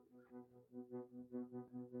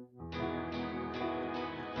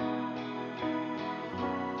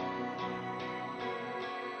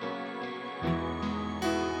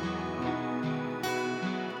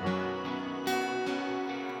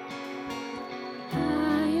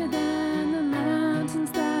Higher than the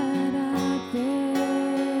mountains that I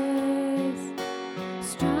face,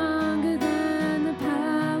 stronger than the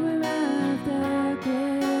power of the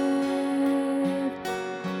grave,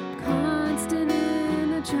 constant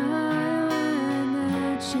in the trial and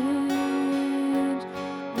the change.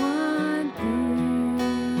 One thing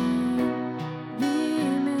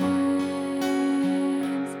remains.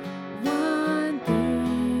 One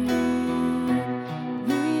thing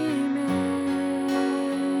remains.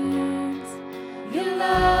 Your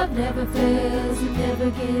love never fails, it never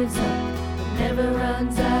gives up, it never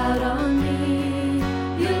runs out on me.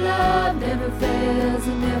 Your love never fails,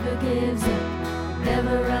 it never gives up, it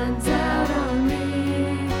never runs out on me.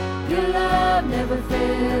 Your love never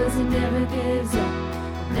fails, it never gives up,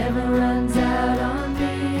 it never runs out on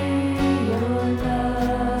me. Your love.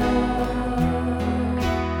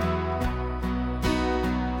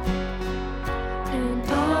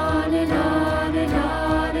 And on and on and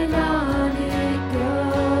on and on it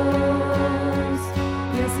goes.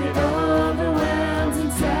 Yes, it overwhelms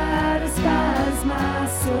and satisfies my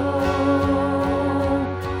soul.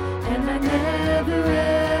 And I never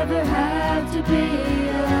ever have to be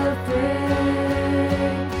afraid.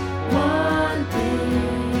 One thing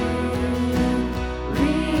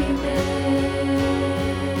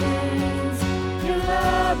remains. Your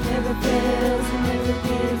love never fails and never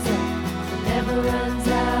gives up, it never runs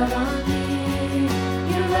out on me.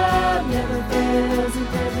 Your love never fails, it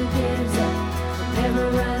never gives up, it never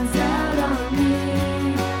runs out on me.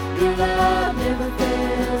 Your love never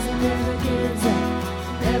fails, it never gives up,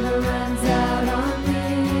 it never runs out on me.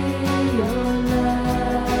 Your love.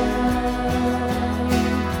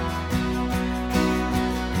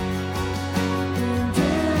 In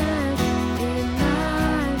death, in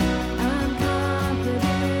life, I'm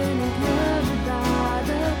confident and covered by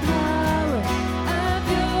the power of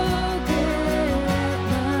your great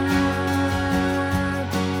love.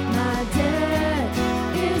 My debt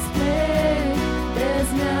is paid.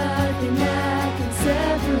 There's nothing that can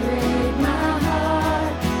separate my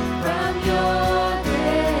heart from your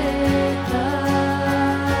great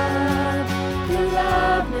love. Your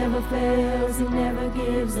love never fails, it never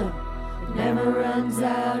gives up, it never runs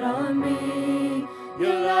out on me.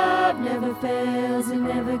 Your love never fails, it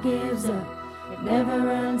never gives up, it never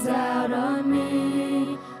runs out on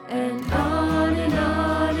me. And on and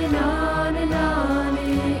on and on and on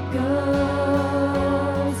it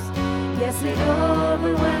goes. Yes, it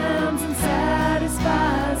overwhelms and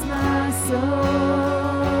satisfies my soul.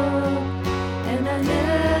 And I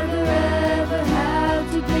never ever have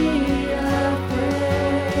to be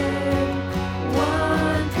afraid.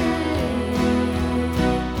 One thing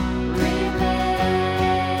remains.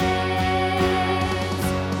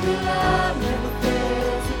 Your love never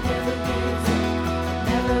fails, it never gives up, it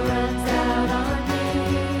never runs out on me.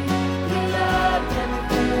 Your love never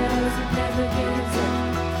fails, it never gives up,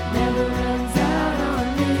 it never runs out on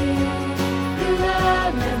me. Your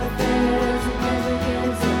love never fails, it never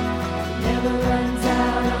gives up, it never runs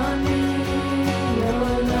out on me. Your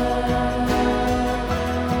love.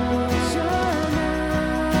 Your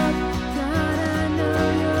love, God, I know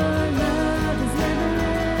your love is never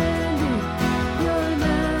ending. Your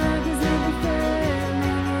love is never failing.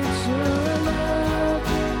 It's your love,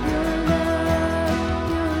 your love,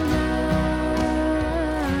 your love.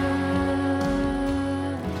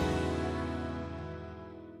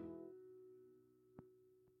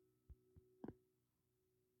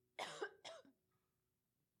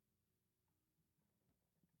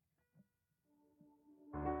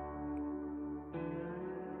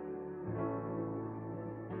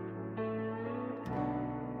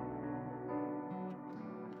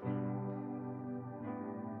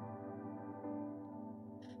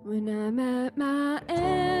 When I'm at my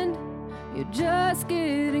end, you're just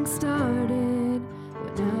getting started.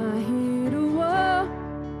 When I hit a wall,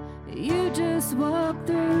 you just walk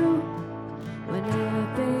through. When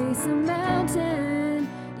I face a mountain,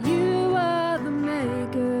 you are the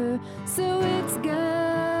maker, so it's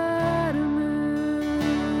gotta move.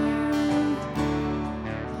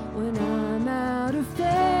 When I'm out of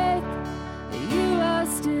faith, you are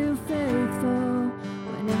still faithful.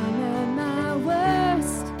 When I'm at my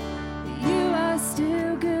worst, you are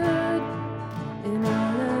still good. In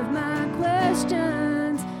all of my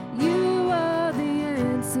questions, you are the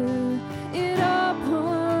answer. It all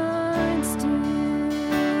points to you.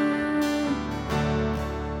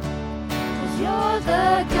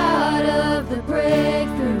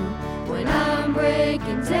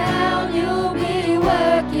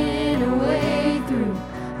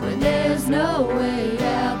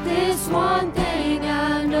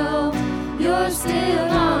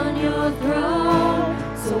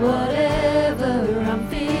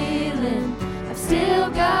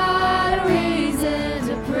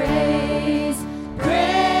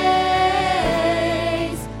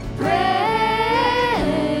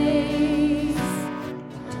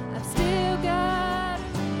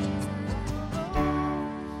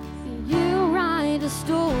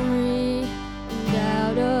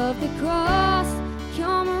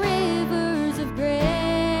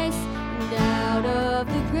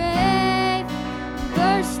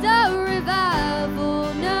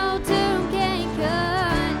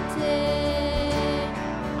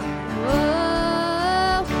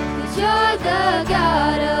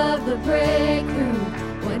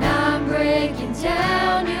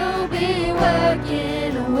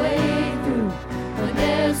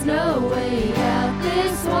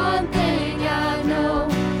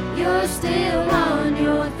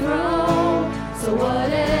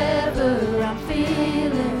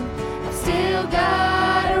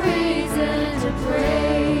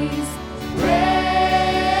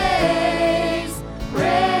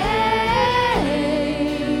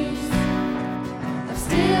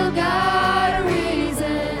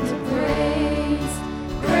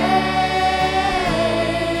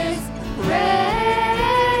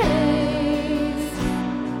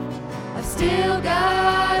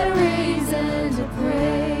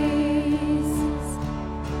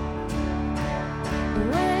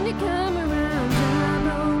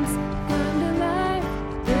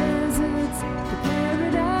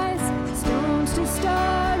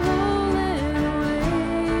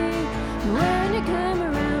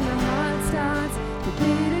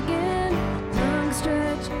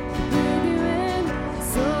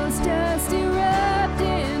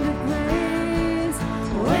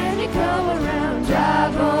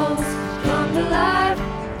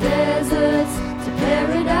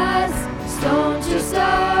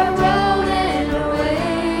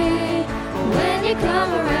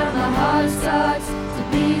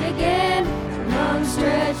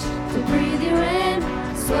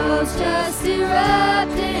 world's just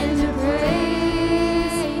erupt into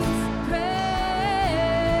praise, praise.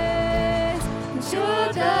 'Cause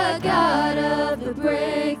you're the God of the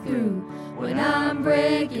breakthrough. When I'm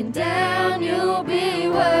breaking down, you'll be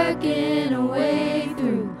working a way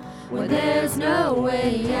through. When there's no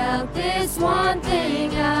way out, this one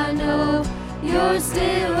thing I know, you're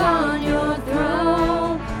still on your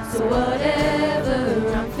throne. So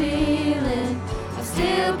whatever I'm feeling, I've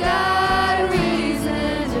still got a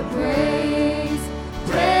reason to praise,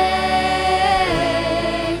 praise,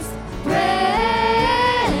 praise.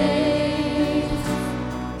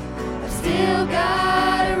 I've still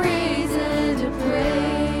got a reason to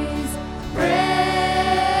praise,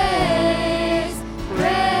 praise,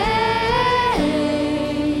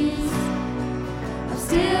 praise. I've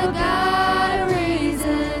still got a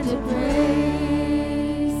reason to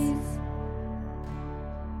praise.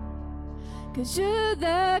 'Cause you're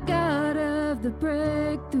the God of the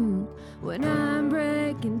breakthrough. When I'm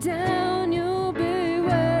breaking down, you'll be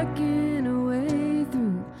working a way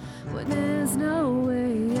through. When there's no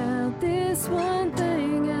way out, this one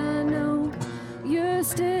thing I know, you're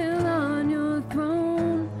still on your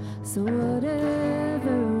throne. So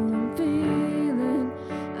whatever I'm feeling,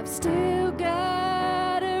 I've still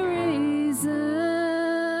got a reason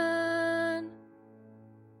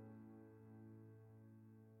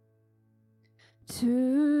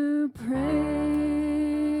to praise.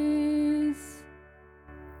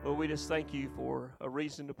 Lord, we just thank you for a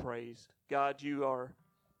reason to praise. God, you are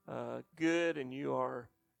good, and you are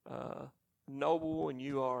noble, and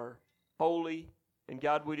you are holy. And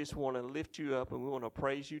God, we just want to lift you up, and we want to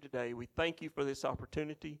praise you today. We thank you for this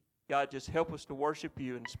opportunity. God, just help us to worship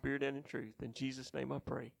you in spirit and in truth. In Jesus' name I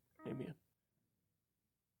pray. Amen.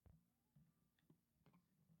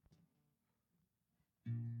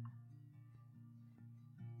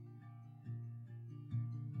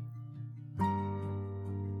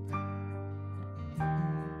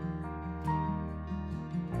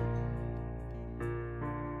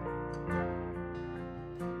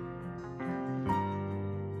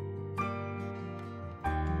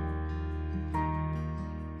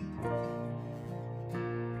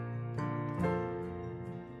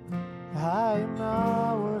 I am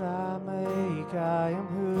not what I make, I am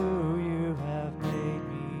who you have made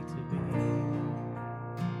me to be.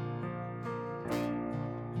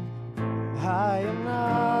 I am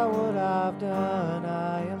not what I've done,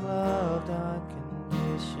 I am loved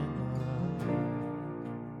unconditionally.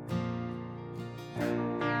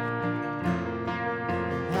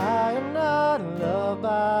 I am not loved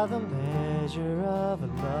by the measure of a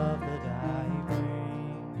love that I bring.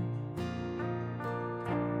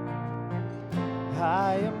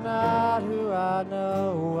 I am not who I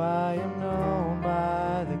know, I am known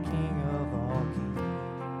by the King of all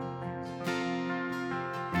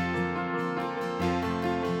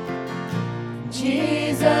kings.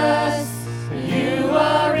 Jesus, you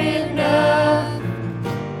are enough.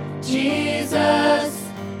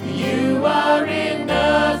 Jesus, you are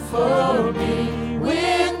enough for me.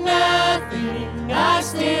 With nothing, I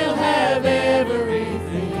still have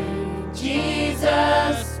everything.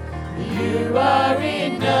 Jesus, you are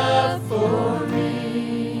enough for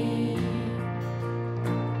me.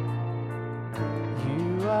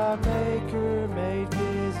 You are maker made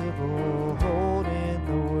visible, holding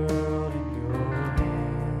the world in your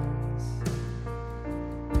hands.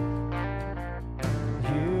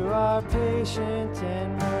 You are patient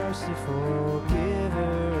and merciful,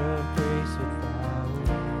 giver of grace without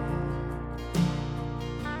end.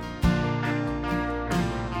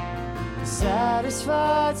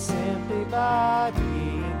 Satisfied simply by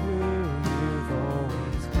being who you've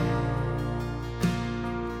always been.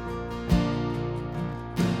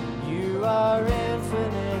 You are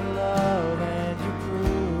infinite love, and you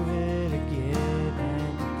prove it again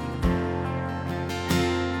and again.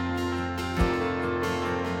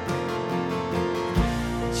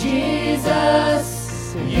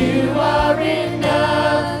 Jesus, you are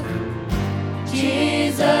enough.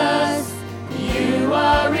 Jesus, you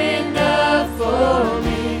are enough for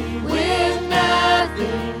me. With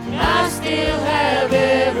nothing, I still have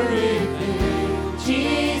everything.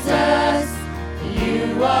 Jesus,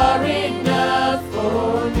 you are enough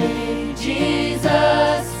for me.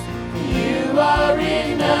 Jesus, you are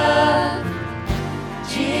enough.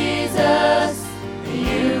 Jesus,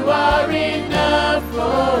 you are enough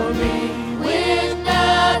for me. With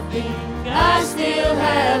nothing, I still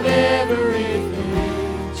have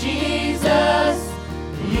everything. Jesus,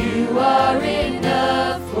 you are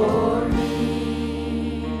enough for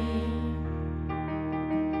me.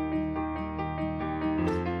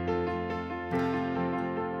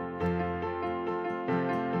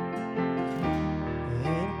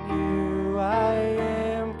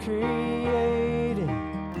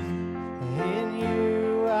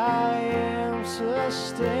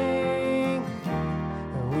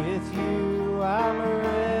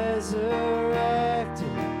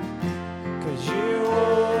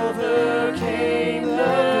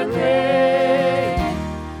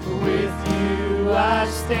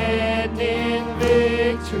 stand in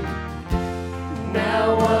victory.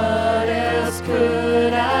 Now what else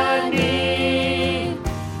could I need?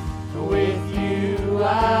 With you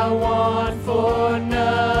I want for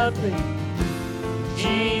nothing.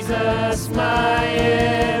 Jesus, my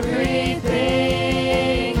everything.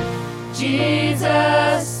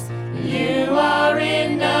 Jesus, you are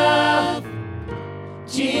enough.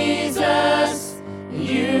 Jesus,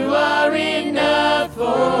 you are enough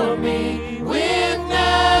for me. With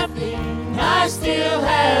nothing, I still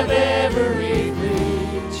have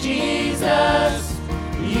everything. Jesus,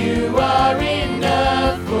 you are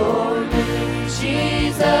enough for me.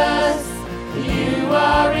 Jesus, you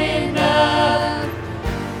are enough.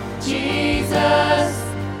 Jesus,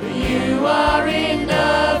 you are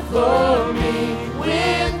enough for me.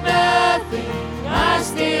 With nothing, I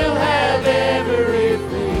still have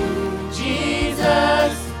everything.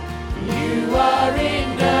 Jesus, you are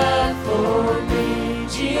enough for me.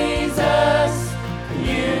 Jesus,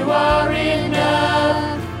 you are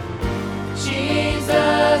enough.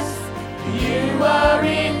 Jesus, you are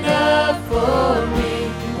enough for me.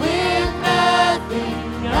 With nothing,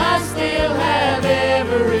 I still have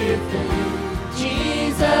everything.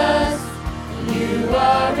 Jesus, you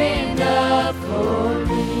are enough for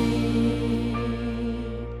me.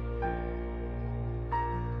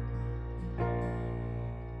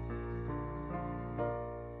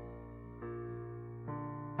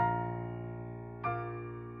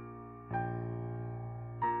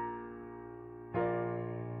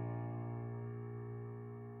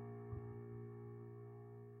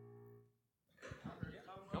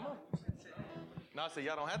 Come on. No, I said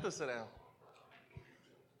y'all don't have to sit down.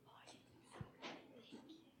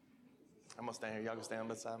 I'm gonna stand here. Y'all can stand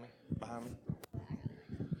beside me, behind me.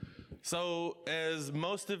 So, as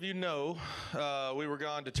most of you know, we were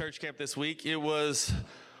gone to church camp this week. It was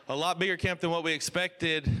a lot bigger camp than what we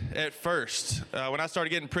expected at first. When I started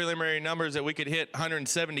getting preliminary numbers that we could hit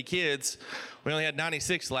 170 kids, we only had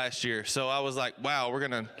 96 last year. So I was like, wow, we're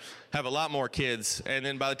going to have a lot more kids. And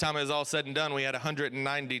then by the time it was all said and done, we had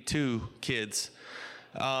 192 kids.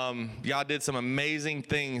 Y'all did some amazing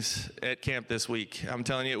things at camp this week. I'm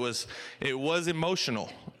telling you, it was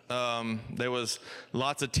emotional. There was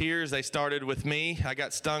lots of tears. They started with me. I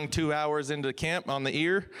got stung 2 hours into camp on the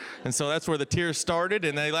ear, and so that's where the tears started,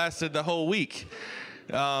 and they lasted the whole week.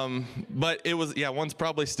 But it was, one's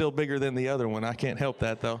probably still bigger than the other one. I can't help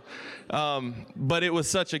that, though. But it was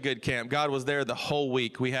such a good camp. God was there the whole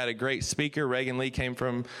week. We had a great speaker. Reagan Lee came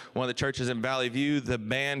from one of the churches in Valley View. The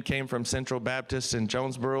band came from Central Baptist in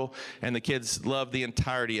Jonesboro, and the kids loved the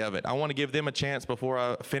entirety of it. I want to give them a chance before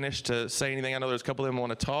I finish to say anything. I know there's a couple of them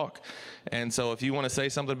want to talk. And so if you want to say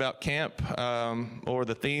something about camp or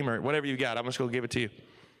the theme or whatever you got, I'm just going to give it to you.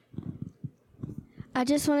 I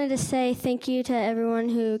just wanted to say thank you to everyone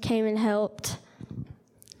who came and helped.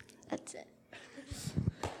 That's it.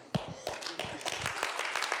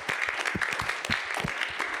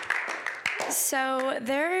 So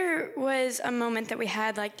there was a moment that we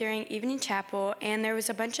had like during evening chapel, and there was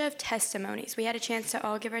a bunch of testimonies. We had a chance to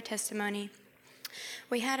all give our testimony.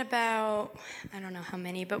 We had about, I don't know how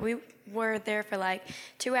many, but we were there for like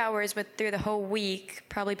 2 hours, but through the whole week,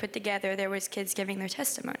 probably put together, there was kids giving their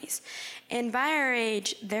testimonies. And by our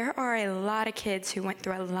age, there are a lot of kids who went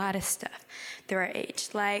through a lot of stuff through our age.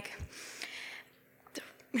 Like,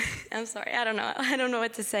 I'm sorry, I don't know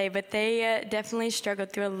what to say, but they definitely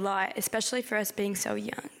struggled through a lot, especially for us being so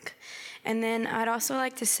young. And then I'd also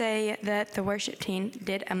like to say that the worship team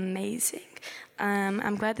did amazing.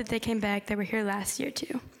 I'm glad that they came back. They were here last year,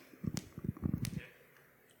 too.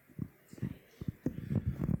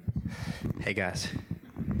 Hey, guys.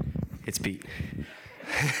 It's Pete.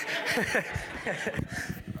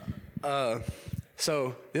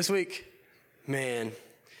 So this week, man,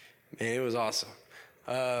 it was awesome.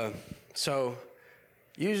 So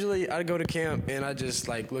usually I go to camp and I just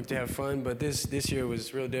like look to have fun, but this year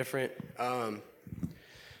was real different.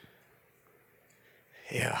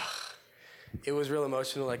 It was real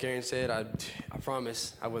emotional, like Aaron said. I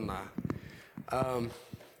promise I wouldn't lie.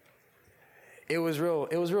 It was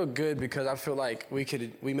real good because I feel like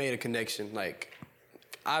we made a connection. Like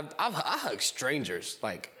I hugged strangers,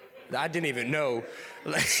 like I didn't even know.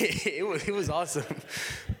 Like it was awesome.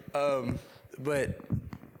 But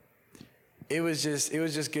it was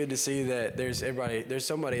just good to see that there's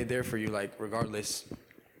somebody there for you, like regardless.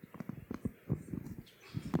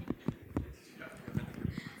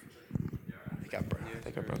 I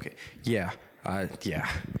think I broke it. Yeah.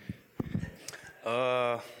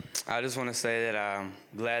 I just want to say that I'm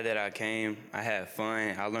glad that I came. I had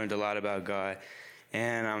fun. I learned a lot about God.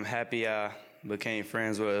 And I'm happy I became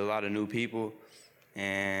friends with a lot of new people.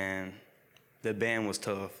 and the band was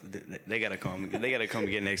tough. They gotta come. They gotta come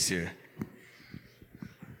again next year.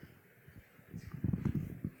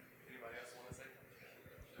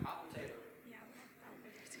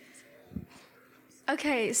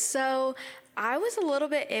 Okay, so I was a little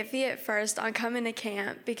bit iffy at first on coming to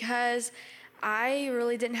camp because I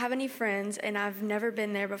really didn't have any friends and I've never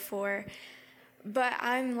been there before. But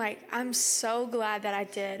I'm so glad that I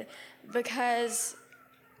did, because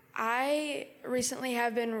I recently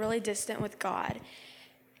have been really distant with God.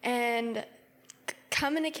 And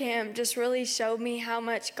coming to camp just really showed me how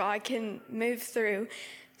much God can move through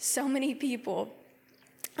so many people.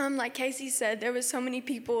 Like Casey said, there was so many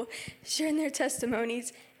people sharing their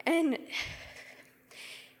testimonies, and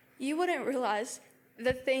you wouldn't realize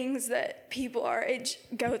the things that people our age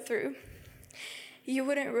go through. You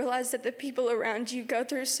wouldn't realize that the people around you go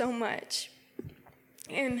through so much.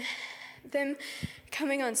 And them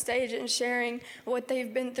coming on stage and sharing what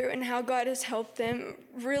they've been through and how God has helped them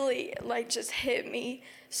really just hit me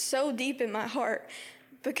so deep in my heart,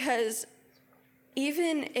 because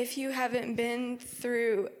even if you haven't been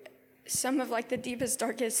through some of the deepest,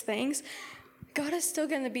 darkest things, God is still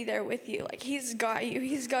going to be there with you. He's got you.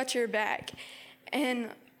 He's got your back. And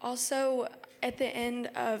also, at the end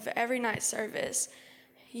of every night service,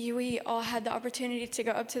 we all had the opportunity to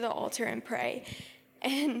go up to the altar and pray.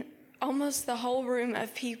 And almost the whole room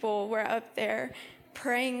of people were up there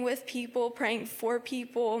praying with people, praying for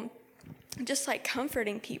people, just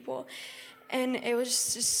comforting people. And it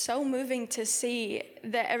was just so moving to see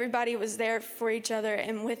that everybody was there for each other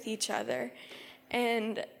and with each other.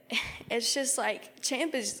 And it's just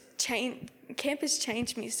camp has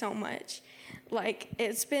changed me so much.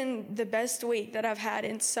 It's been the best week that I've had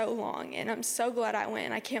in so long, and I'm so glad I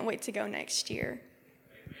went. I can't wait to go next year.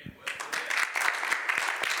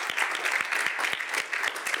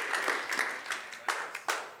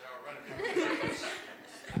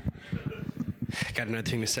 Got another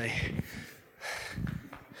thing to say.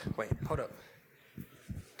 Wait, hold up. Do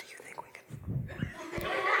you think we can?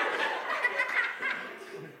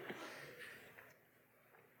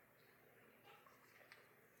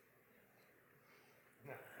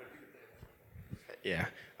 Yeah.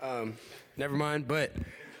 Never mind, but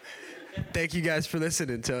thank you guys for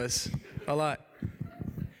listening to us a lot.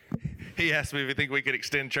 He asked me if we think we could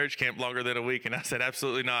extend church camp longer than a week, and I said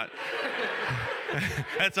absolutely not.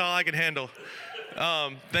 That's all I can handle.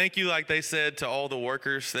 Thank you, like they said, to all the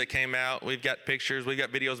workers that came out. We've got pictures. We've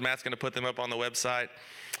got videos. Matt's going to put them up on the website.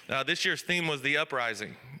 This year's theme was the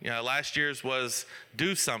uprising. Last year's was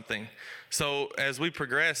do something. So as we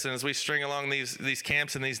progress and as we string along these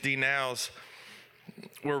camps and these D-Nows,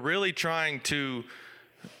 we're really trying to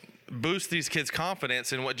boost these kids'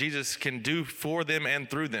 confidence in what Jesus can do for them and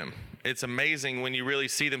through them. It's amazing when you really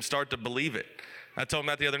see them start to believe it. I told them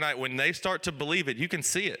that the other night. When they start to believe it, you can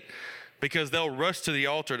see it, because they'll rush to the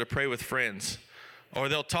altar to pray with friends, or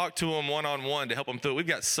they'll talk to them one-on-one to help them through it. We've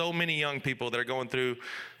got so many young people that are going through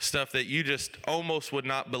stuff that you just almost would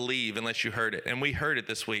not believe unless you heard it, and we heard it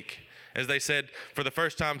this week. As they said, for the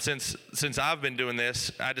first time since I've been doing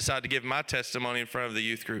this, I decided to give my testimony in front of the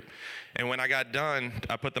youth group. And when I got done,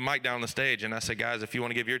 I put the mic down on the stage and I said, guys, if you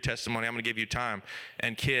want to give your testimony, I'm going to give you time.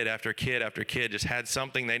 And kid after kid after kid just had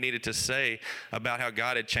something they needed to say about how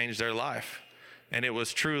God had changed their life. And it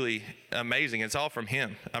was truly amazing. It's all from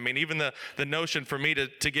him. I mean, even the notion for me to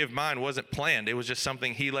give mine wasn't planned. It was just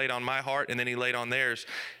something he laid on my heart, and then he laid on theirs.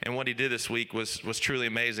 And what he did this week was truly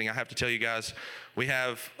amazing. I have to tell you guys, we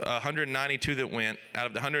have 192 that went. Out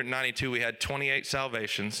of the 192, we had 28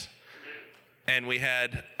 salvations. And we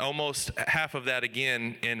had almost half of that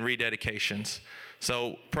again in rededications.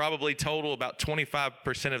 So probably total about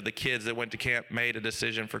 25% of the kids that went to camp made a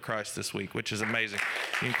decision for Christ this week, which is amazing.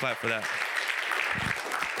 You can clap for that.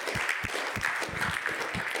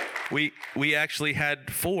 We actually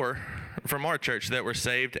had 4 from our church that were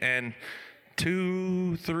saved, and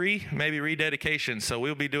 2, 3 maybe rededications. So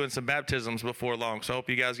we'll be doing some baptisms before long. So I hope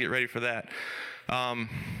you guys get ready for that. I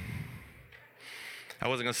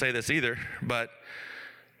wasn't going to say this either, but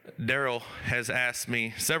Daryl has asked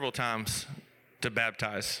me several times to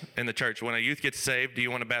baptize in the church. When a youth gets saved, do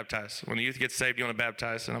you want to baptize? When a youth gets saved, do you want to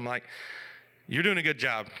baptize? And I'm like, you're doing a good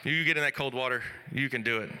job. You get in that cold water, you can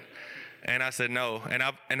do it. And I said no. And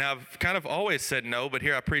I've kind of always said no, but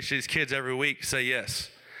here I preach to these kids every week, say yes.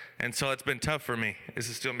 And so it's been tough for me. This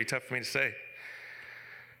is still going to be tough for me to say.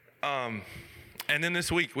 And then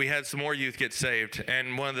this week we had some more youth get saved.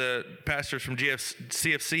 And one of the pastors from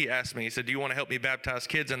CFC asked me, he said, do you want to help me baptize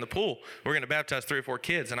kids in the pool? We're going to baptize 3 or 4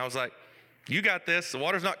 kids. And I was like, you got this. The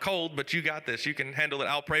water's not cold, but you got this. You can handle it.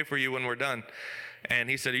 I'll pray for you when we're done. And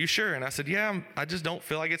he said, are you sure? And I said, yeah, I just don't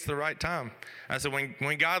feel like it's the right time. I said,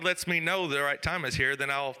 when God lets me know the right time is here, then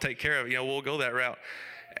I'll take care of it. We'll go that route.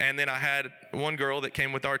 And then I had one girl that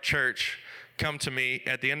came with our church come to me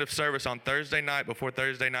at the end of service on Thursday night before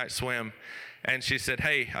Thursday night swim. And she said,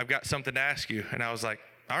 hey, I've got something to ask you. And I was like,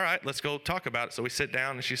 all right, let's go talk about it. So we sit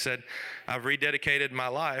down, and she said, I've rededicated my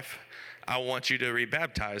life. I want you to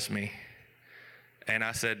rebaptize me. And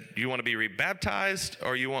I said, you want to be rebaptized,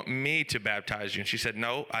 or you want me to baptize you? And she said,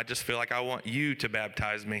 no, I just feel like I want you to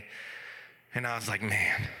baptize me. And I was like,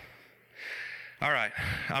 man, all right,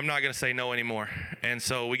 I'm not going to say no anymore. And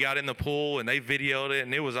so we got in the pool, and they videoed it,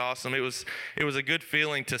 and it was awesome. It was a good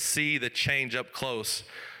feeling to see the change up close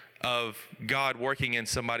of God working in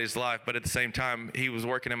somebody's life, but at the same time, he was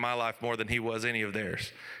working in my life more than he was any of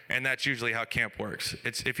theirs. And that's usually how camp works.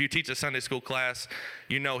 It's if you teach a Sunday school class,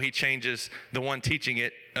 he changes the one teaching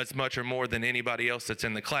it as much or more than anybody else that's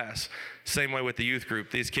in the class. Same way with the youth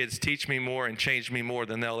group. These kids teach me more and change me more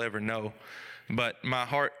than they'll ever know. But my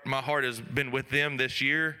heart has been with them this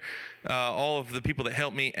year. All of the people that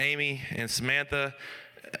helped me, Amy and Samantha,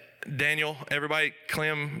 Daniel, everybody,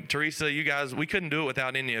 Clem, Teresa, you guys, we couldn't do it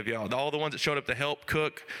without any of y'all. All the ones that showed up to help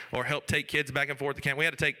cook or help take kids back and forth to camp. We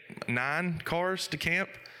had to take 9 cars to camp,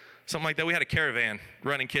 something like that. We had a caravan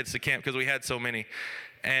running kids to camp because we had so many.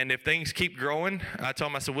 And if things keep growing, I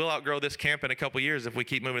told them, I said, we'll outgrow this camp in a couple years if we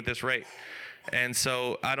keep moving at this rate. And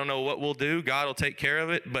so I don't know what we'll do. God will take care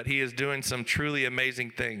of it, but he is doing some truly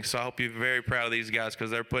amazing things. So I hope you're very proud of these guys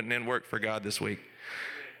because they're putting in work for God this week.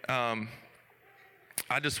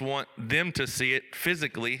 I just want them to see it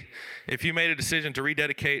physically. If you made a decision to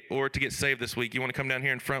rededicate or to get saved this week, you want to come down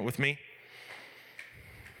here in front with me?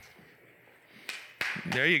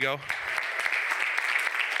 There you go.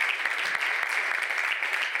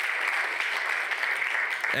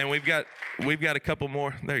 And we've got a couple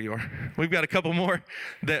more. There you are. We've got a couple more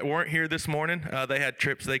that weren't here this morning. They had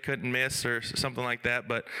trips they couldn't miss or something like that.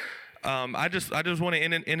 But I just want to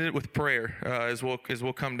end it with prayer as we'll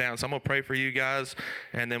come down. So I'm gonna pray for you guys,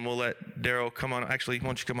 and then we'll let Daryl come on. Actually, why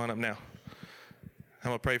don't you come on up now? I'm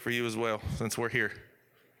gonna pray for you as well since we're here.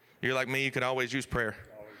 You're like me. You could always use prayer.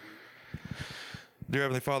 Dear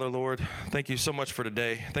Heavenly Father, Lord, thank you so much for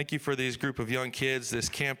today. Thank you for these group of young kids, this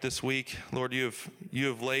camp this week. Lord, you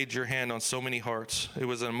have laid your hand on so many hearts. It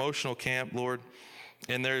was an emotional camp, Lord,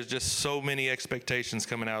 and there's just so many expectations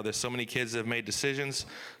coming out of this. So many kids that have made decisions,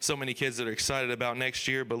 so many kids that are excited about next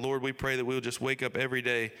year. But Lord, we pray that we'll just wake up every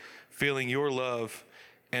day feeling your love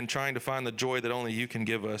and trying to find the joy that only you can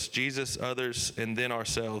give us. Jesus, others, and then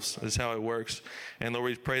ourselves is how it works. And Lord,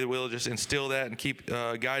 we pray that we'll just instill that and keep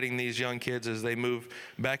guiding these young kids as they move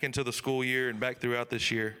back into the school year and back throughout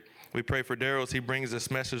this year. We pray for Daryl as he brings this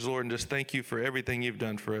message, Lord, and just thank you for everything you've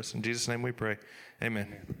done for us. In Jesus' name we pray. Amen.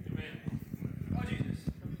 Amen. Oh, Jesus.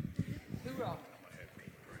 Who else?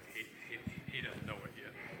 He doesn't know it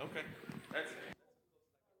yet. Okay. That's it.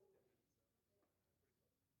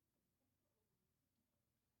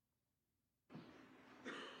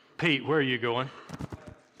 Pete, where are you going?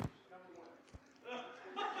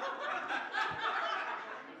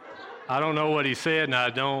 I don't know what he said, and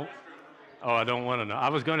I don't want to know. I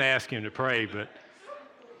was going to ask him to pray, but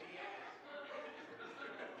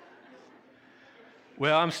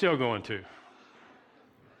well, I'm still going to.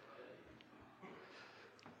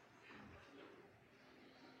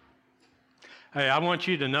 Hey, I want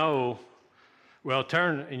you to know, well,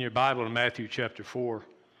 turn in your Bible to Matthew chapter 4.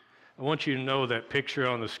 I want you to know that picture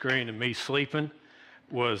on the screen of me sleeping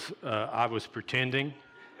was, I was pretending.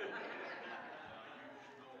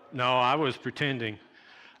 No, I was pretending.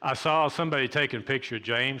 I saw somebody taking a picture of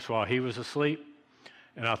James while he was asleep,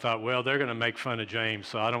 and I thought, well, they're going to make fun of James,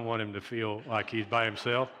 so I don't want him to feel like he's by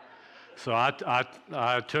himself. So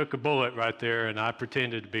I took a bullet right there, and I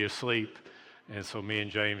pretended to be asleep, and so me and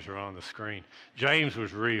James were on the screen. James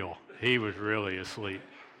was real. He was really asleep.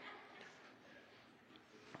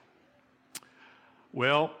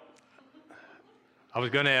 Well, I was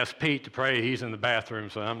going to ask Pete to pray. He's in the bathroom,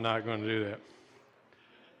 so I'm not going to do that.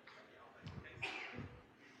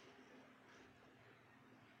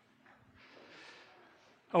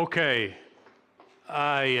 Okay,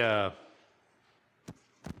 it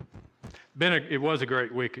was a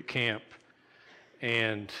great week at camp,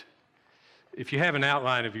 and if you have an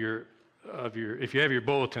outline if you have your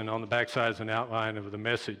bulletin on the backside is an outline of the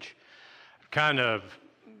message, kind of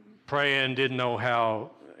praying, didn't know how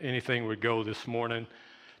anything would go this morning.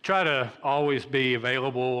 Try to always be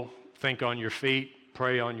available, think on your feet,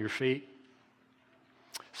 pray on your feet,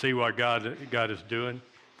 see what God is doing.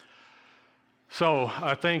 So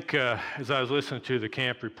I think as I was listening to the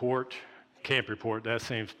camp report, that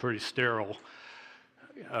seems pretty sterile.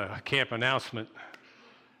 camp announcement,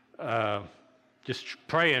 just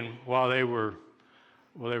praying while they were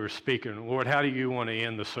speaking. Lord, how do you want to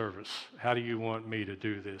end the service? How do you want me to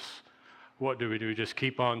do this? What do we do? Just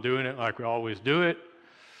keep on doing it like we always do it?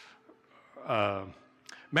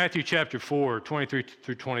 Matthew chapter 4, 23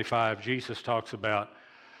 through 25, Jesus talks about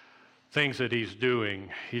things that he's doing.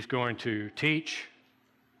 He's going to teach,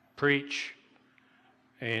 preach,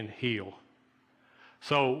 and heal.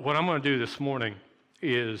 So what I'm going to do this morning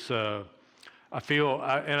is you've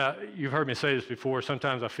heard me say this before,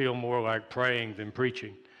 sometimes I feel more like praying than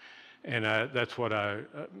preaching. And that's what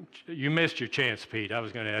you missed your chance, Pete. I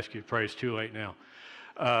was going to ask you to pray. It's too late now.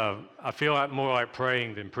 I feel more like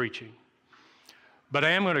praying than preaching. But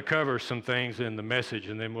I am going to cover some things in the message,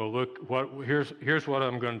 and then we'll look. Here's what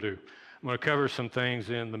I'm going to do. I'm going to cover some things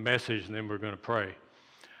in the message, and then we're going to pray.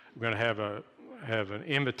 We're going to have an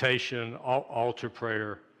invitation, altar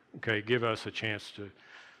prayer. Okay, give us a chance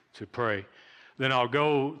to pray. Then I'll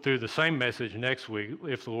go through the same message next week,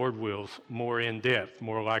 if the Lord wills, more in depth,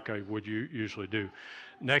 more like I would usually do.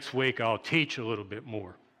 Next week I'll teach a little bit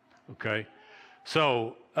more. Okay,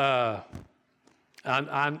 so.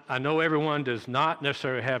 I know everyone does not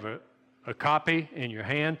necessarily have a copy in your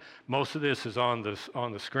hand. Most of this is on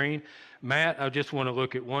the screen. Matt, I just want to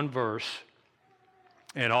look at one verse,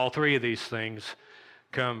 and all three of these things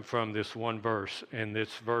come from this one verse, and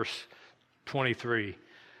it's verse 23.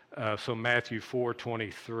 So Matthew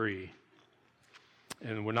 4:23.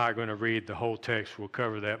 And we're not going to read the whole text. We'll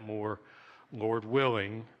cover that more, Lord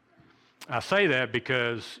willing. I say that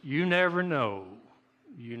because you never know.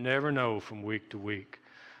 You never know from week to week.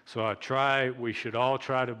 So we should all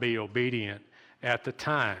try to be obedient at the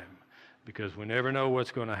time, because we never know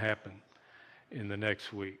what's going to happen in the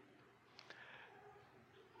next week.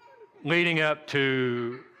 Leading up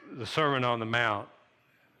to the Sermon on the Mount,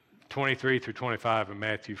 23 through 25 of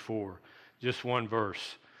Matthew 4, just one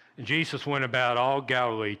verse. And Jesus went about all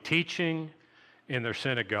Galilee, teaching in their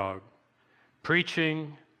synagogue,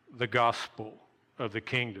 preaching the gospel of the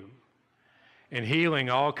kingdom, and healing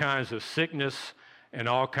all kinds of sickness and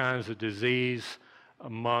all kinds of disease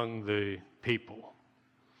among the people.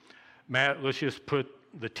 Matt, let's just put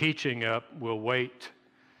the teaching up. We'll wait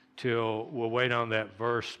on that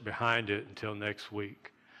verse behind it until next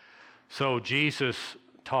week. So Jesus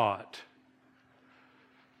taught.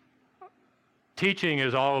 Teaching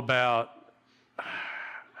is all about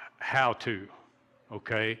how to,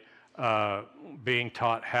 okay? Being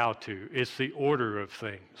taught how to. It's the order of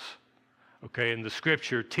things. Okay, and the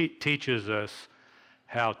scripture teaches us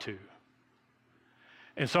how to.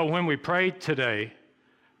 And so when we pray today,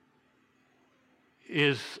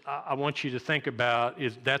 I want you to think about,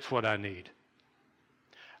 that's what I need.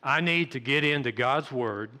 I need to get into God's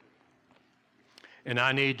Word, and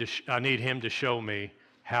I need Him to show me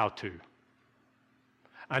how to.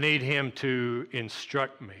 I need Him to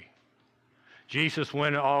instruct me. Jesus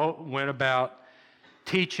went about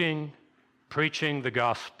teaching, preaching the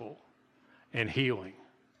gospel, and healing.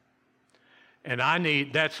 And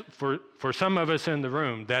that's for some of us in the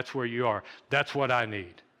room, that's where you are. That's what I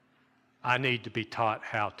need. I need to be taught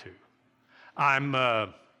how to.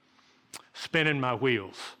 I'm spinning my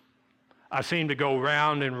wheels. I seem to go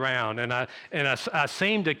round and round, and I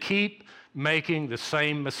seem to keep making the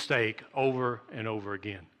same mistake over and over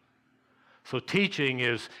again. So teaching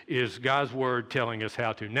is God's Word telling us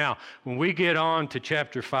how to. Now, when we get on to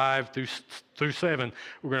chapter 5 through 7,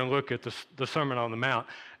 we're going to look at the Sermon on the Mount.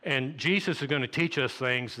 And Jesus is going to teach us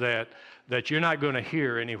things that you're not going to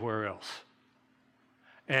hear anywhere else.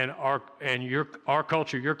 And your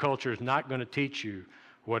culture is not going to teach you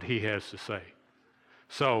what He has to say.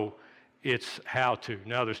 So it's how to.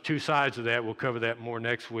 Now, there's two sides of that. We'll cover that more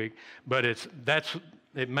next week. But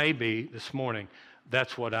it may be this morning.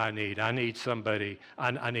 That's what I need. I need somebody.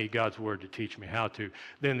 I need God's Word to teach me how to.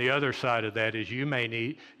 Then the other side of that is you may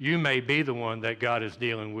be the one that God is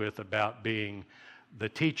dealing with about being the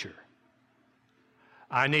teacher.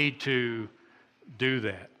 I need to do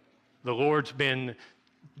that. The Lord's been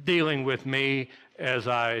dealing with me as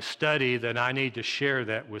I study that I need to share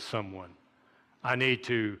that with someone. I need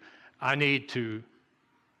to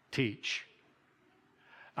teach.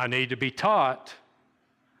 I need to be taught.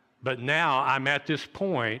 But now I'm at this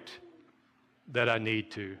point that I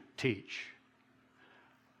need to teach.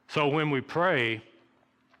 So when we pray,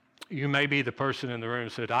 you may be the person in the room who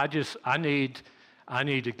said, I need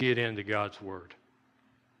to get into God's Word.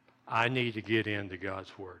 I need to get into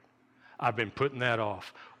God's Word. I've been putting that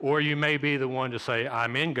off. Or you may be the one to say,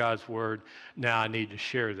 I'm in God's Word, now I need to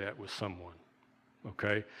share that with someone.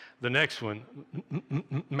 Okay? The next one,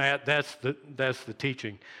 Matt, that's the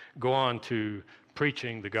teaching. Go on to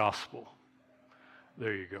preaching the gospel.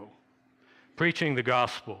 There you go. Preaching the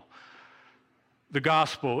gospel. The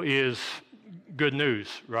gospel is good news,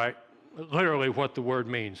 right? Literally what the word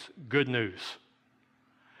means, good news.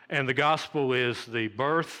 And the gospel is the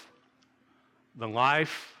birth, the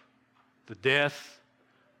life, the death,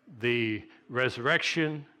 the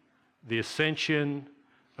resurrection, the ascension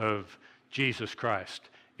of Jesus Christ.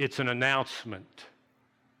 It's an announcement.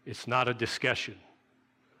 It's not a discussion,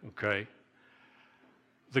 okay?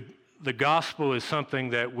 The gospel is something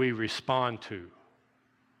that we respond to.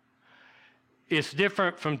 It's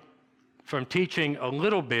different from teaching a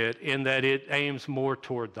little bit in that it aims more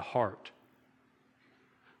toward the heart.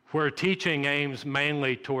 Where teaching aims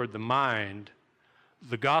mainly toward the mind,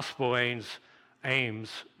 the gospel aims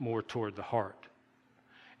more toward the heart.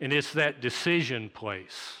 And it's that decision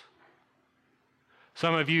place.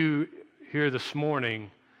 Some of you here this morning,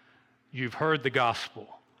 you've heard the gospel.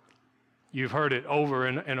 You've heard it over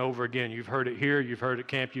and over again. You've heard it here, you've heard it at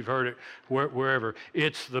camp, you've heard it wherever.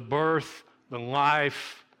 It's the birth, the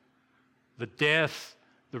life, the death,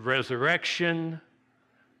 the resurrection,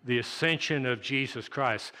 the ascension of Jesus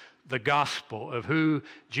Christ, the gospel of who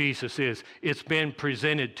Jesus is. It's been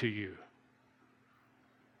presented to you.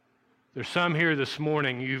 There's some here this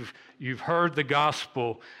morning, you've heard the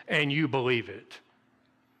gospel and you believe it.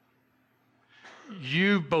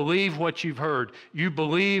 You believe what you've heard. You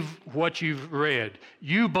believe what you've read.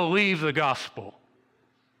 You believe the gospel.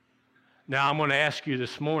 Now I'm going to ask you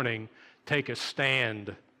this morning, take a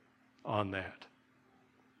stand on that.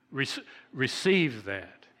 Receive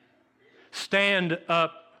that. Stand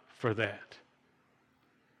up for that.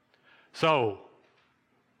 So,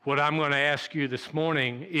 what I'm going to ask you this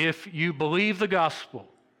morning, if you believe the gospel,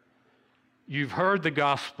 you've heard the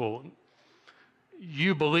gospel,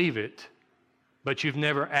 you believe it, but you've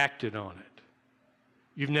never acted on it.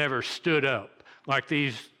 You've never stood up. Like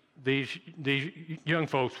these young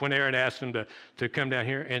folks, when Aaron asked them to come down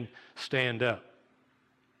here and stand up.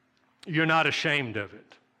 You're not ashamed of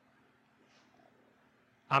it.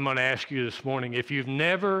 I'm going to ask you this morning, if you've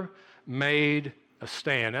never made a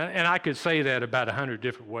stand, and I could say that about 100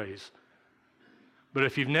 different ways, but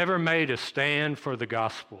if you've never made a stand for the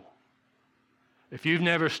gospel, if you've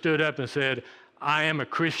never stood up and said, I am a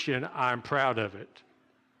Christian, I'm proud of it,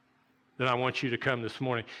 then I want you to come this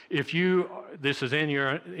morning. If this is in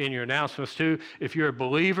your announcements too, if you're a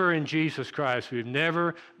believer in Jesus Christ who've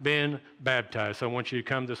never been baptized, I want you to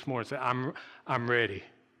come this morning and say, I'm ready,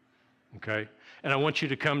 okay? And I want you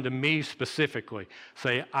to come to me specifically.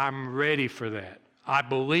 Say, I'm ready for that. I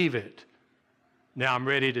believe it. Now I'm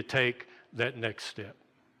ready to take that next step.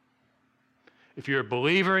 If you're a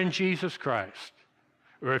believer in Jesus Christ,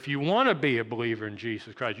 or if you want to be a believer in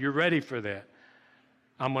Jesus Christ, you're ready for that,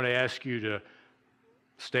 I'm going to ask you to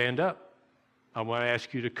stand up. I'm going to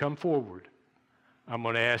ask you to come forward. I'm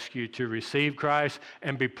going to ask you to receive Christ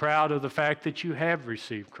and be proud of the fact that you have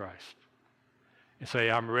received Christ. And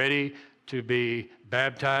say, I'm ready to be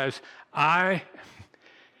baptized. I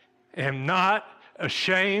am not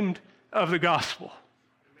ashamed of the gospel.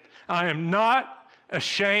 I am not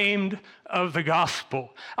ashamed of the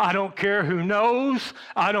gospel. I don't care who knows.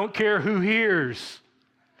 I don't care who hears.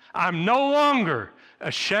 I'm no longer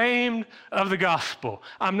ashamed of the gospel.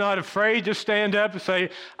 I'm not afraid to stand up and say,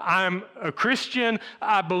 I'm a Christian.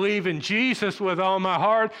 I believe in Jesus with all my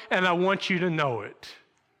heart, and I want you to know it.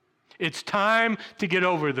 It's time to get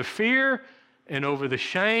over the fear and over the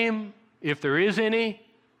shame, if there is any,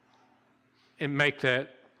 and make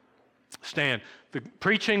that stand.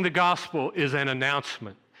 Preaching the gospel is an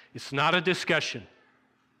announcement. It's not a discussion.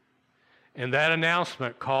 And that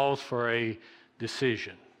announcement calls for a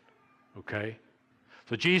decision, okay?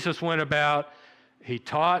 So Jesus went about, he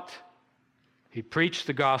taught, he preached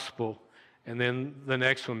the gospel, and then the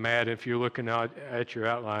next one, Matt, if you're looking at your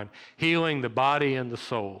outline, healing the body and the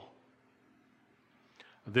soul.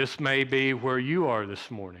 This may be where you are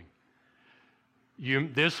this morning.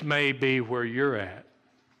 This may be where you're at.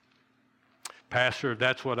 Pastor,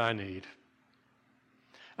 that's what I need.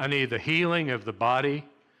 I need the healing of the body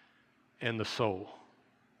and the soul.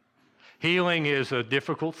 Healing is a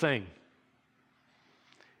difficult thing.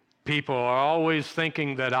 People are always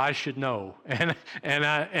thinking that I should know, and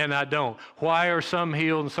I don't. Why are some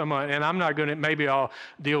healed and some aren't? And I'm not going to, maybe I'll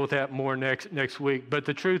deal with that more next week. But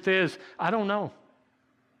the truth is, I don't know.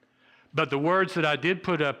 But the words that I did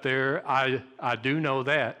put up there, I do know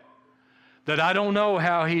that I don't know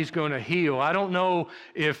how he's going to heal. I don't know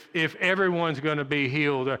if everyone's going to be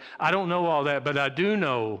healed. I don't know all that, but I do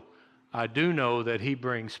know that he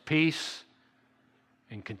brings peace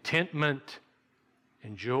and contentment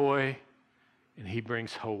and joy, and he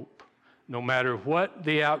brings hope. no matter what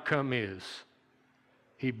the outcome is,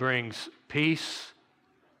 he brings peace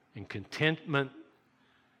and contentment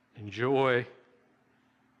and joy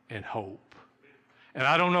and hope. And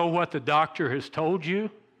I don't know what the doctor has told you.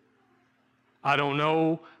 I don't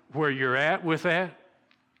know where you're at with that.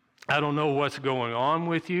 I don't know what's going on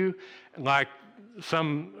with you. Like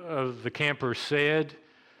some of the campers said,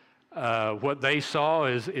 what they saw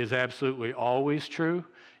is absolutely always true.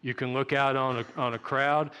 You can look out on a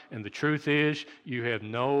crowd, and the truth is you have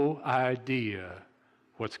no idea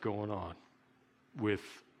what's going on with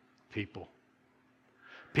people.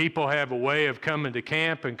 People have a way of coming to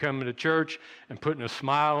camp and coming to church and putting a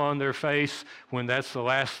smile on their face when that's the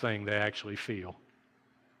last thing they actually feel.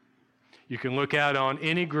 You can look out on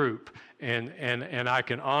any group, and I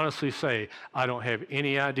can honestly say I don't have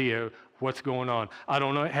any idea what's going on. I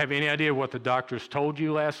don't have any idea what the doctors told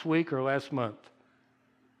you last week or last month.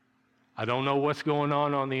 I don't know what's going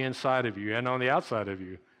on the inside of you and on the outside of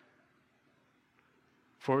you.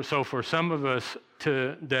 So for some of us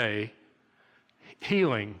today,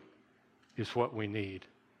 healing is what we need.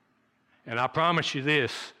 And I promise you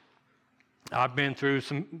this, I've been through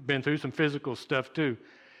some physical stuff too.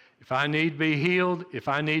 If I need to be healed, if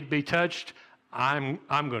I need to be touched, I'm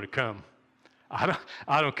going to come.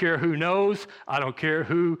 I don't care who knows. I don't care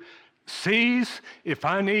who sees. If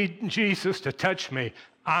I need Jesus to touch me,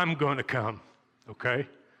 I'm going to come. Okay?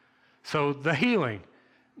 So the healing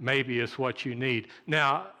maybe is what you need.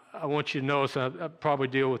 Now, I want you to notice, I'll probably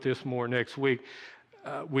deal with this more next week.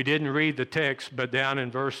 We didn't read the text, but down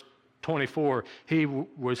in verse 24, he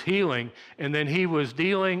was healing, and then he was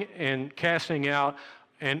dealing and casting out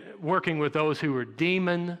and working with those who were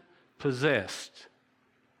demon-possessed.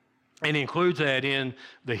 And he includes that in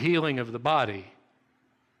the healing of the body,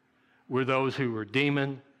 were those who were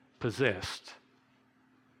demon-possessed.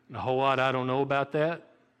 A whole lot I don't know about that.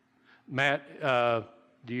 Matt,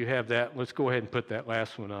 do you have that? Let's go ahead and put that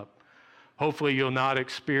last one up. Hopefully you'll not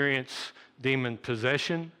experience demon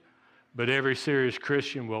possession, but every serious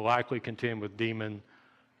Christian will likely contend with demon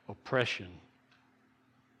oppression.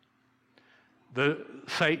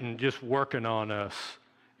 Satan just working on us.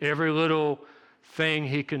 Every little thing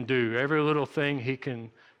he can do, every little thing he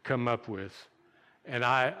can come up with. And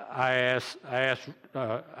I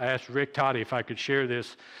asked Rick Toddy if I could share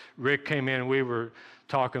this. Rick came in, we were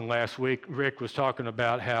talking last week. Rick was talking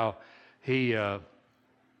about how he,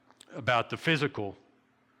 about the physical,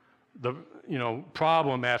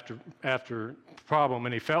 problem after problem,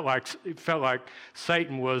 and he felt like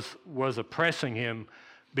Satan was oppressing him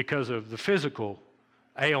because of the physical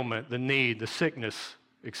ailment, the need, the sickness,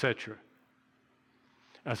 etc.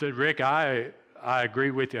 I said, Rick, I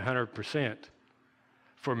agree with you 100%.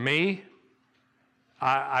 For me,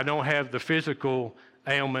 I don't have the physical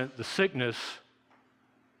ailment, the sickness,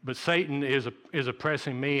 but Satan is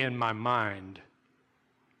oppressing me in my mind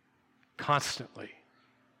constantly.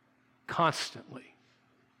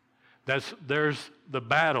 There's the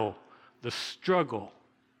battle, the struggle,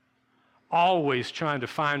 always trying to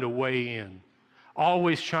find a way in,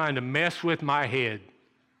 always trying to mess with my head,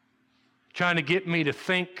 trying to get me to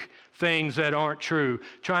think things that aren't true,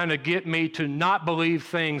 trying to get me to not believe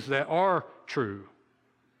things that are true.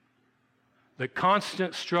 The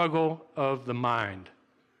constant struggle of the mind,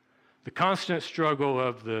 the constant struggle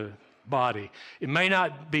of the body. It may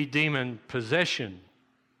not be demon possession,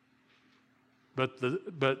 but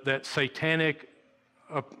that satanic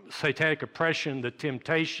oppression, the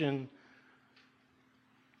temptation.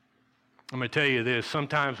 I'm going to tell you this,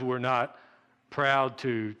 sometimes we're not proud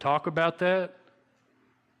to talk about that.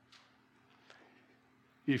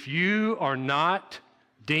 If you are not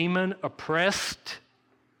demon oppressed,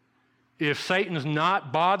 if Satan's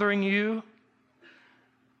not bothering you,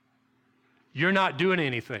 you're not doing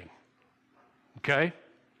anything. Okay?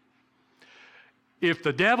 If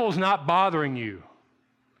the devil's not bothering you,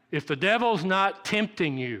 if the devil's not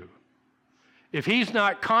tempting you, if he's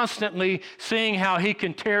not constantly seeing how he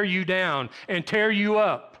can tear you down and tear you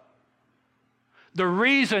up, the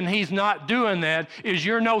reason he's not doing that is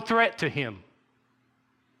you're no threat to him.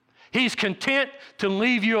 He's content to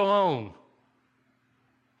leave you alone.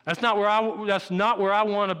 That's not where I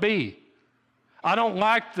want to be. I don't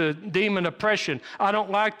like the demon oppression. I don't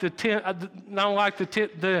like the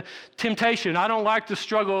temptation. I don't like the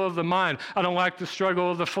struggle of the mind. I don't like the struggle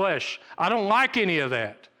of the flesh. I don't like any of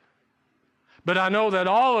that. But I know that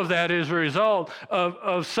all of that is a result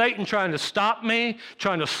of Satan trying to stop me,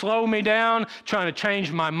 trying to slow me down, trying to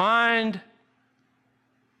change my mind,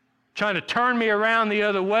 trying to turn me around the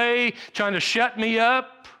other way, trying to shut me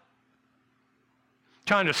up,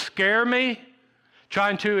 trying to scare me,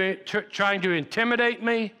 trying to intimidate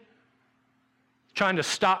me. trying to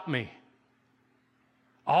stop me.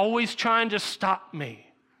 Always trying to stop me.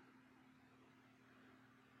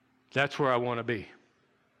 That's where I want to be.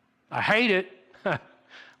 I hate it,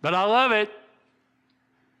 but I love it.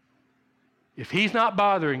 If he's not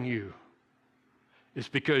bothering you, it's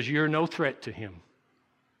because you're no threat to him.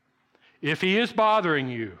 If he is bothering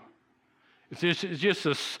you, it's just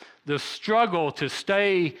the struggle to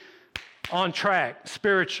stay on track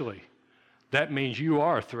spiritually, that means you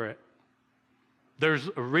are a threat. There's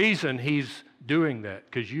a reason he's doing that,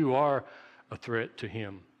 because you are a threat to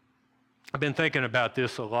him. I've been thinking about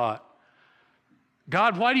this a lot.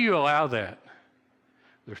 God, why do you allow that?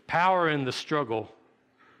 There's power in the struggle.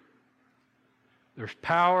 There's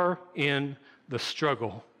power in the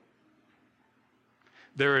struggle.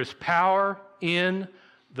 There is power in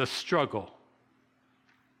the struggle.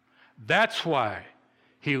 That's why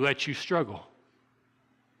he lets you struggle.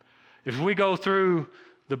 If we go through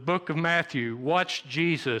the book of Matthew, watch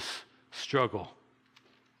Jesus struggle.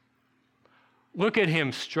 Look at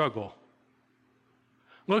him struggle.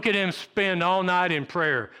 Look at him spend all night in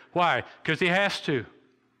prayer. Why? Because he has to.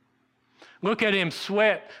 Look at him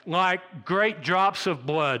sweat like great drops of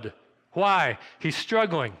blood. Why? He's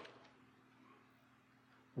struggling.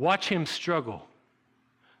 Watch him struggle.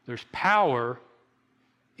 There's power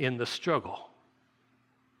in the struggle.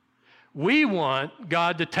 We want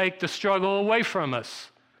God to take the struggle away from us.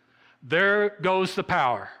 There goes the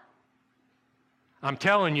power. I'm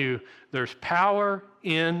telling you, there's power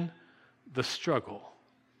in the struggle.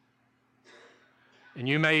 And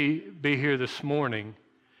you may be here this morning,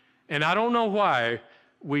 and I don't know why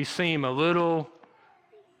we seem a little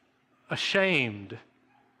ashamed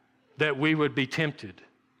that we would be tempted.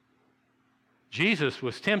 Jesus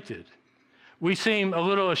was tempted. We seem a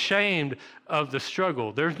little ashamed of the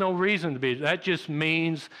struggle. There's no reason to be. That just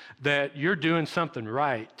means that you're doing something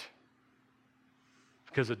right,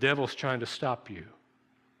 because the devil's trying to stop you.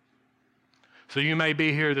 So you may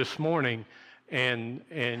be here this morning, and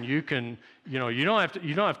you can, you don't have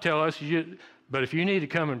to tell us, but if you need to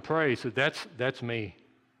come and pray, so that's me.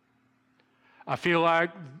 I feel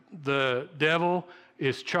like the devil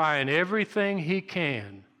is trying everything he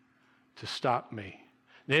can to stop me.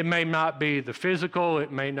 It may not be the physical,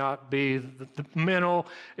 it may not be the mental,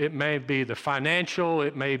 it may be the financial,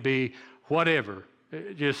 it may be whatever.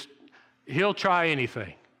 He'll try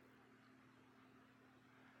anything.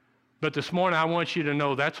 But this morning I want you to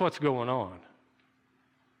know that's what's going on.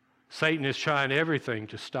 Satan is trying everything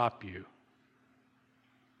to stop you.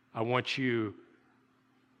 I want you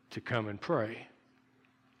to come and pray.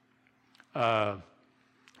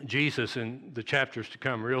 Jesus, in the chapters to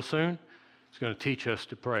come real soon, is going to teach us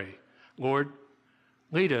to pray. Lord,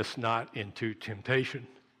 lead us not into temptation.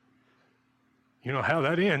 You know how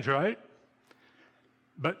that ends, right?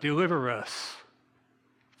 But deliver us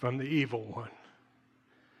from the evil one.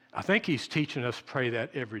 I think he's teaching us to pray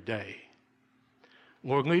that every day.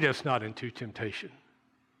 Lord, lead us not into temptation,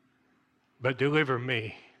 but deliver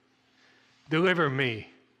me. Deliver me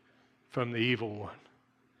from the evil one.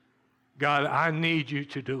 God, I need you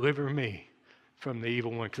to deliver me from the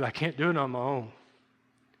evil one, because I can't do it on my own.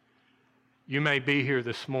 You may be here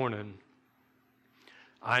this morning,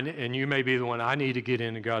 and you may be the one, I need to get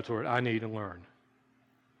into God's word. I need to learn.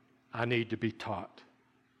 I need to be taught.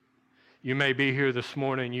 You may be here this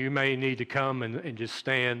morning, you may need to come and just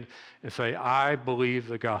stand and say, I believe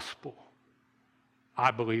the gospel.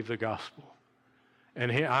 I believe the gospel.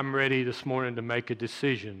 And I'm ready this morning to make a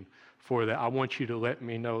decision for that. I want you to let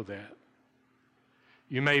me know that.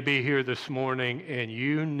 You may be here this morning and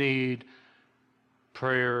you need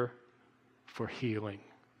prayer for healing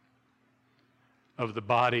of the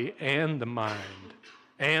body and the mind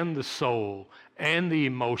and the soul and the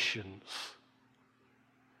emotions.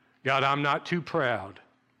 God, I'm not too proud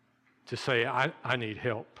to say I need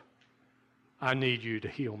help. I need you to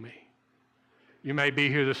heal me. You may be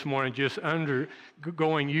here this morning just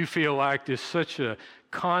undergoing, you feel like there's such a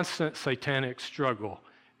constant satanic struggle.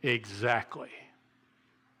 Exactly.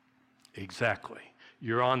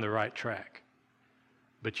 You're on the right track.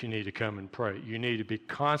 But you need to come and pray. You need to be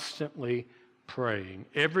constantly praying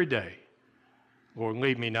every day. Lord,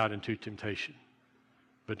 lead me not into temptation,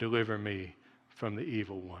 but deliver me from the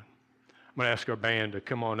evil one. I'm going to ask our band to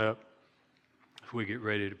come on up if we get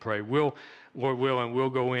ready to pray. Lord willing, we'll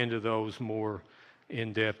go into those more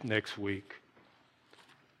in depth next week.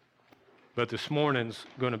 But this morning's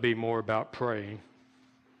going to be more about praying.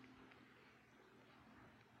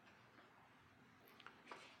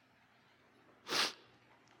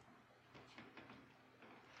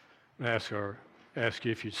 I'm going to ask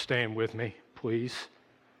you if you'd stand with me, please.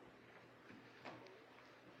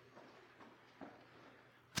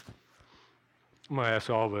 I'm going to ask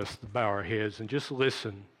all of us to bow our heads and just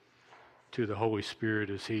listen to the Holy Spirit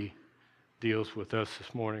as He deals with us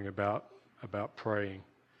this morning about praying.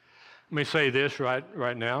 Let me say this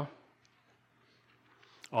right now.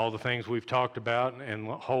 All the things we've talked about and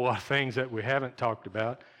a whole lot of things that we haven't talked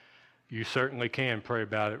about, you certainly can pray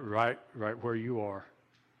about it right where you are.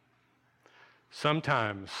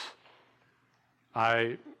 Sometimes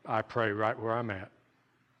I pray right where I'm at.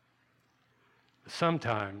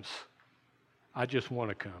 Sometimes I just want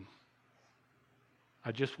to come.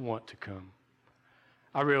 I just want to come.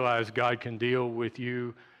 I realize God can deal with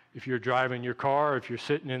you if you're driving your car, if you're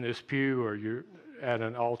sitting in this pew, or you're at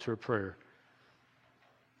an altar of prayer.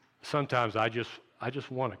 Sometimes I just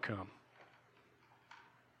want to come.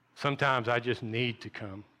 Sometimes I just need to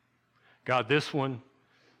come. God, this one's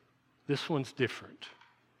different.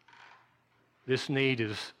 This need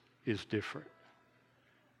is different.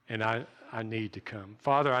 And I need to come.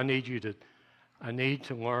 Father, I need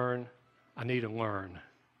to learn. I need to learn.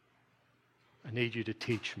 I need you to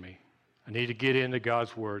teach me. I need to get into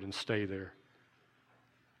God's Word and stay there.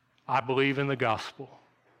 I believe in the gospel.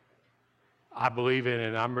 I believe in it,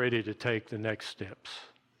 and I'm ready to take the next steps.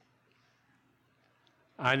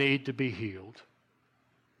 I need to be healed.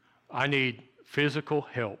 I need physical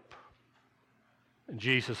help. And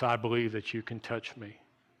Jesus, I believe that you can touch me.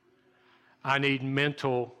 I need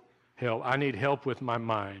mental help. I need help with my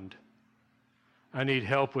mind. I need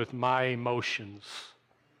help with my emotions.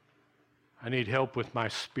 I need help with my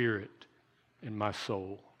spirit and my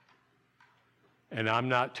soul. And I'm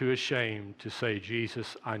not too ashamed to say,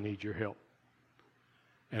 Jesus, I need your help.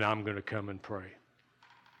 And I'm going to come and pray.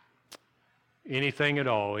 Anything at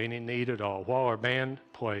all, any need at all. While our band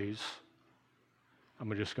plays,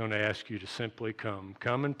 I'm just going to ask you to simply come.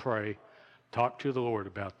 Come and pray. Talk to the Lord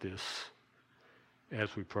about this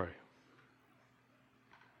as we pray.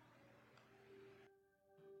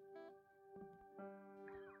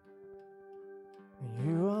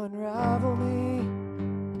 You unravel me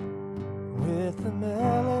with a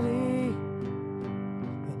melody,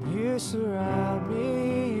 and you surround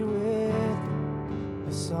me with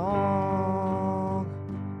a song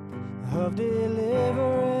of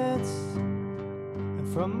deliverance and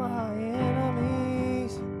from my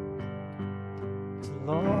enemies, till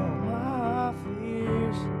all my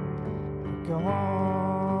fears are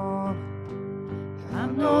gone.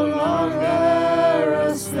 I'm no longer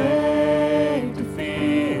a slave to fear.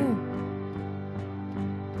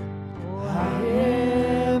 I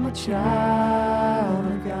am a child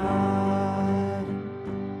of God,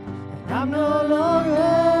 and I'm no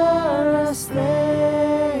longer a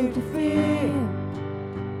slave to fear.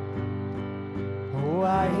 Oh,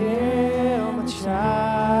 I am a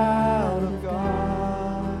child of God.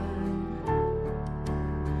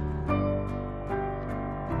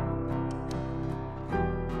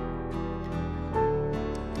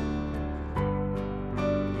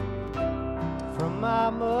 From my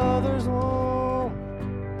mother's womb,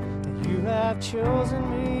 you have chosen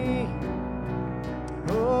me.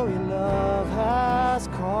 Oh, your love has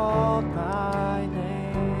called my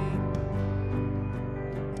name,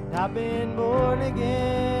 and I've been born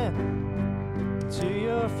again to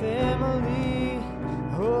your family.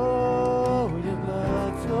 Oh, your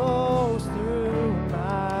blood flows through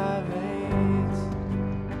my veins,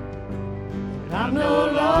 and I'm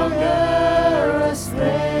no longer a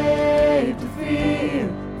slave to fear.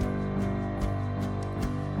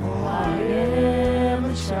 Oh, I am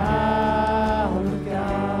a child of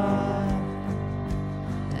God,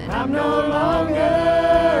 and I'm no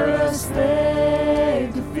longer a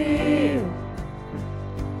slave to fear.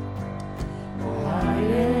 Oh, I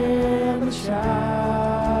am a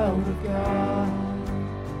child of God,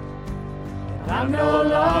 and I'm no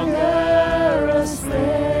longer a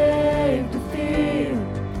slave to fear.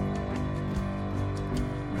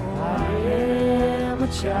 Oh, I am a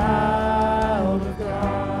child of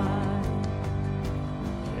God,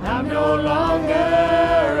 and I'm no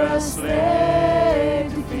longer a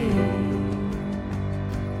slave to fear.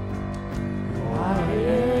 Oh, I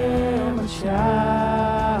am a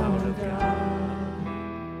child of God.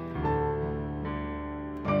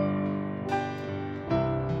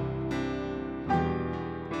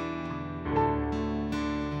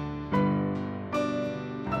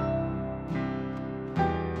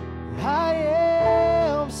 I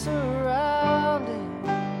am surrounded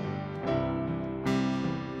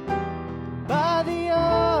by the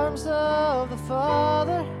arms of the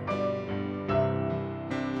Father,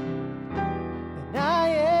 and I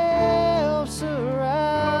am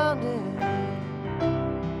surrounded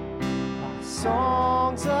by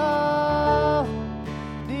songs of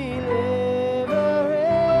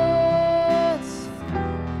deliverance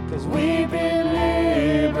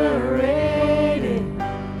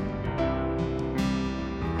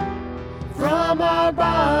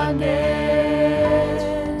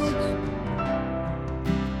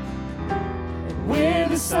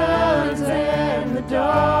the sons and the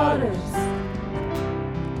daughters.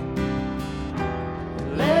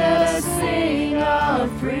 Let us sing our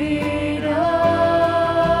freedom.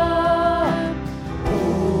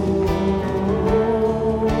 Oh,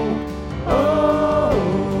 oh,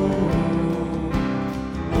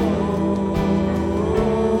 oh,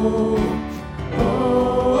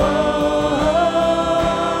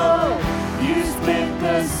 oh. You split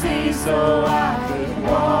the sea so I could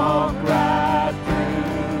walk right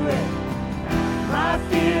through it. My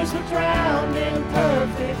fears were drowned in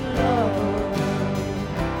perfect love.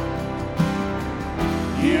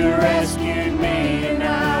 You rescued me and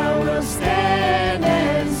I will stand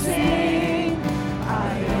and sing.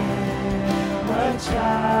 I am a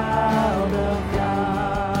child of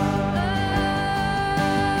God.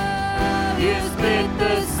 You split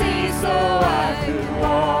the sea so I could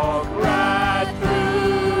walk right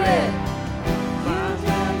through it. You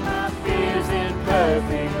drowned my fears in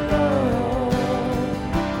perfect love.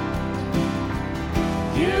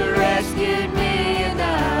 You rescued me and I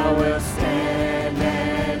will stand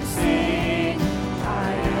and sing.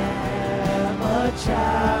 I am a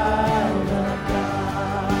child of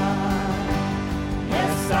God.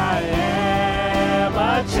 Yes, I am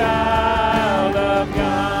a child of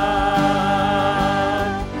God.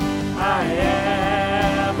 I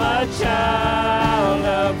am a child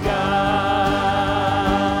of God.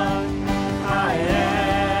 I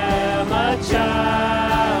am a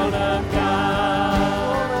child of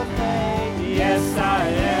God. Yes, I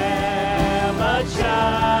am a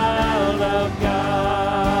child of God.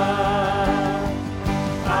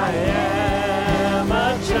 I am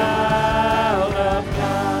a child of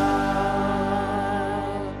God.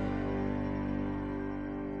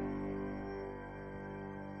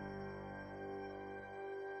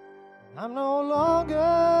 I'm no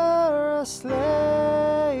longer a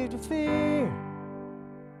slave to fear.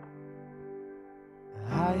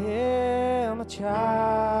 I am a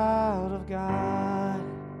child of God.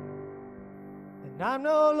 And I'm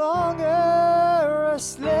no longer a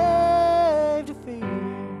slave to fear.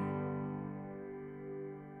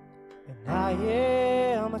 And I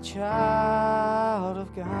am a child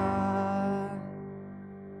of God.